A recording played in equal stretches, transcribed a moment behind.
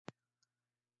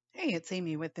Hey, it's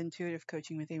Amy with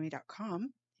intuitivecoachingwithamy.com.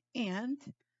 And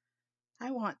I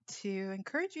want to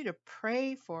encourage you to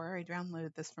pray for, I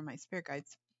downloaded this from my spirit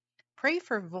guides, pray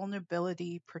for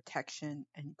vulnerability, protection,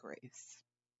 and grace.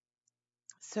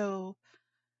 So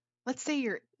let's say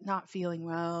you're not feeling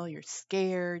well, you're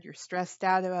scared, you're stressed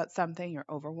out about something, you're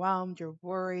overwhelmed, you're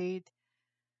worried.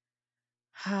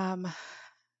 Um,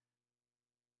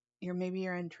 maybe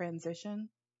you're in transition.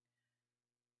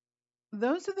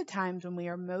 Those are the times when we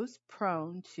are most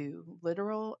prone to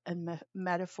literal and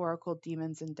metaphorical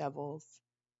demons and devils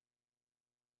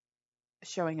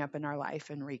showing up in our life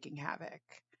and wreaking havoc.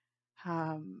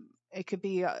 It could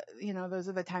be, those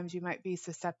are the times you might be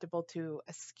susceptible to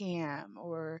a scam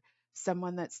or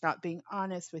someone that's not being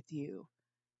honest with you.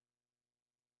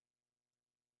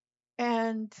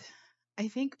 And I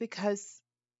think I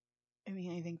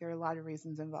think there are a lot of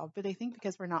reasons involved, but I think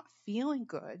because we're not feeling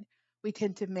good, we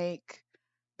tend to make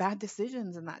bad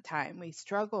decisions in that time. We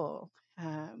struggle.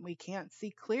 We can't see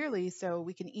clearly, so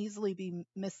we can easily be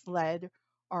misled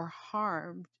or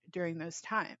harmed during those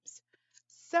times.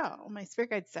 So, my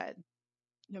spirit guide said,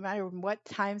 no matter what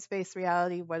time, space,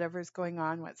 reality, whatever's going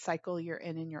on, what cycle you're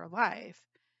in your life,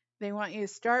 they want you to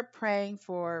start praying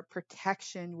for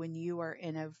protection when you are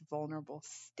in a vulnerable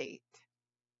state.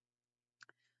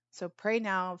 So pray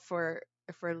now for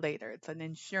later. It's an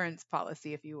insurance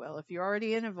policy, if you will. If you're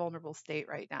already in a vulnerable state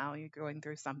right now, you're going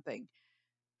through something,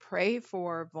 pray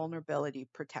for vulnerability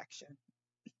protection.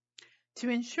 To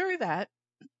ensure that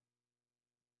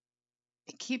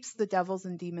it keeps the devils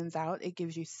and demons out, it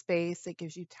gives you space, it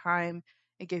gives you time,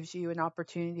 it gives you an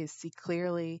opportunity to see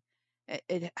clearly.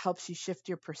 It helps you shift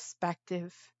your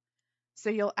perspective. So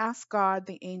you'll ask God,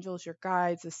 the angels, your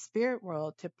guides, the spirit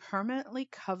world to permanently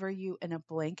cover you in a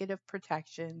blanket of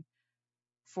protection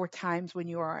for times when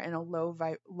you are in a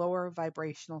lower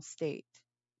vibrational state.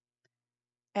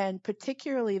 And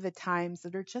particularly the times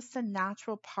that are just a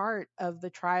natural part of the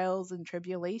trials and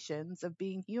tribulations of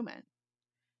being human.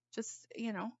 Just,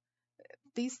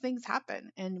 these things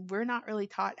happen and we're not really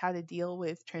taught how to deal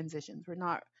with transitions. We're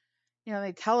not,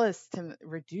 they tell us to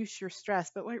reduce your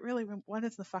stress, but what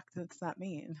does the fuck does that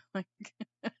mean? Like,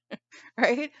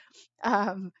 right?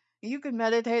 You can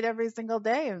meditate every single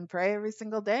day and pray every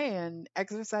single day and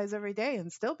exercise every day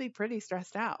and still be pretty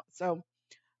stressed out. So,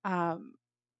 um,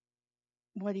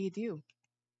 what do?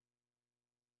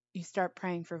 You start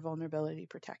praying for vulnerability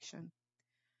protection.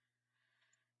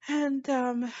 And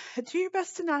do your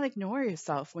best to not ignore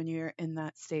yourself when you're in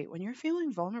that state. When you're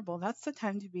feeling vulnerable, that's the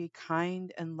time to be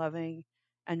kind and loving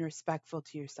and respectful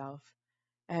to yourself.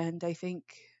 And I think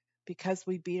because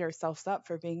we beat ourselves up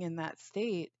for being in that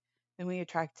state, then we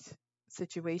attract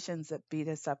situations that beat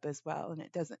us up as well. And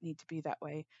it doesn't need to be that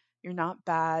way. You're not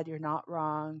bad. You're not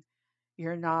wrong.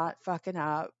 You're not fucking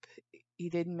up. You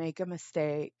didn't make a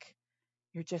mistake.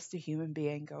 You're just a human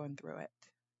being going through it.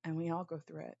 And we all go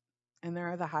through it. And there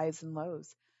are the highs and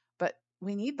lows. But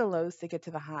we need the lows to get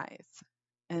to the highs.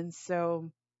 And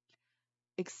so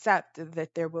accept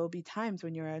that there will be times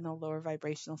when you're in a lower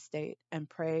vibrational state and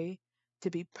pray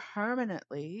to be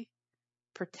permanently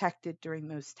protected during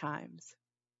those times.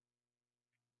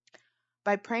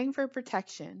 By praying for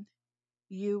protection,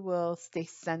 you will stay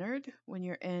centered when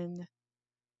you're in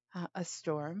a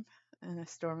storm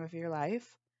of your life.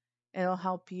 It'll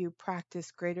help you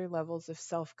practice greater levels of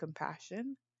self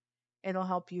compassion. It'll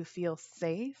help you feel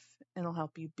safe. It'll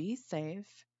help you be safe.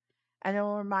 And it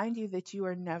will remind you that you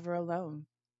are never alone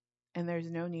and there's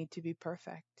no need to be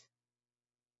perfect.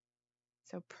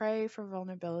 So pray for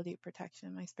vulnerability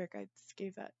protection. My spirit guides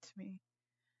gave that to me.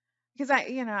 Because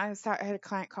I had a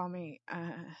client call me,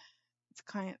 it's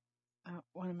a client,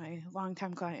 one of my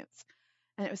longtime clients,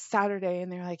 and it was Saturday,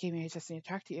 and they were like, Amy, I just need to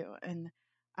talk to you.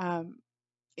 Um,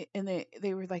 and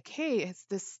they were like, hey, it's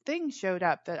this thing showed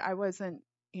up that I wasn't,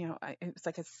 it was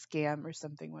like a scam or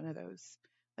something, one of those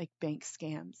like bank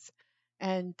scams.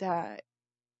 And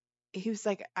he was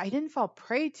like, I didn't fall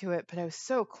prey to it, but I was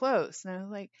so close. And I was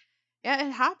like, yeah,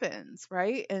 it happens,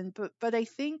 right? And but I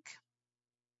think,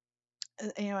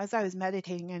 as I was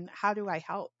meditating, and how do I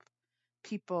help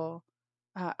people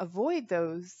avoid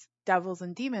those devils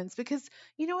and demons? Because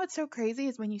what's so crazy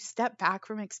is when you step back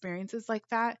from experiences like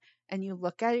that and you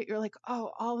look at it, you're like,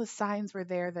 oh, all the signs were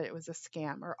there that it was a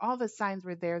scam, or all the signs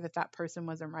were there that that person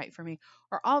wasn't right for me,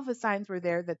 or all the signs were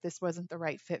there that this wasn't the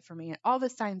right fit for me, and all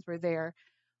the signs were there,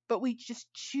 but we just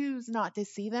choose not to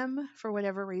see them for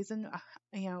whatever reason.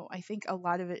 I think a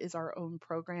lot of it is our own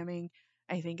programming.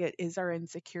 I think it is our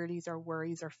insecurities, our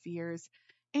worries, our fears,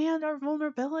 and our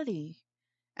vulnerability.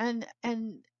 And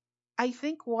I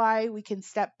think why we can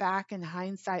step back in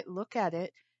hindsight, look at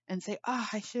it and say, "Oh,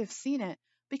 I should have seen it."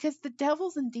 because the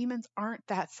devils and demons aren't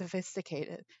that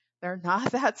sophisticated. They're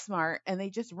not that smart, and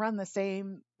they just run the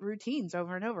same routines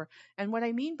over and over. And what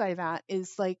I mean by that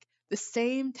is like the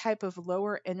same type of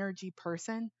lower energy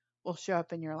person will show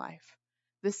up in your life.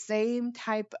 The same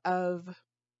type of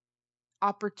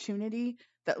opportunity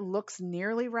that looks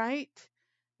nearly right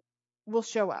will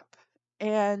show up.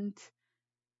 And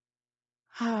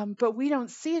but we don't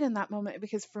see it in that moment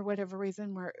because for whatever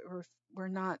reason we're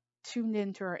not tuned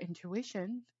into our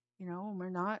intuition, and we're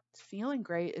not feeling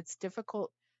great. It's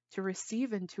difficult to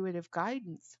receive intuitive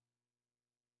guidance.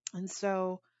 And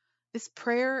so this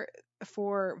prayer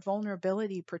for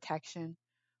vulnerability protection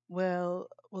will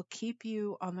keep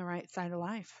you on the right side of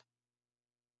life.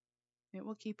 It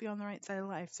will keep you on the right side of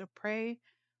life. So pray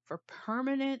for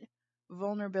permanent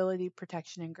vulnerability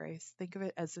protection and grace. Think of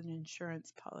it as an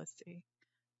insurance policy.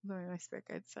 My spirit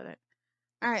guide said it.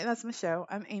 All right, that's my show.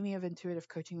 I'm Amy of Intuitive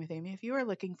Coaching with Amy. If you are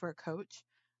looking for a coach,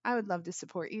 I would love to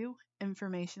support you.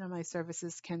 Information on my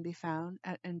services can be found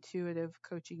at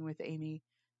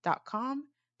intuitivecoachingwithamy.com.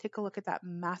 Take a look at that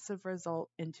massive result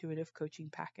intuitive coaching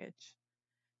package.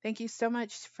 Thank you so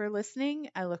much for listening.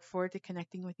 I look forward to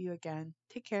connecting with you again.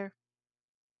 Take care.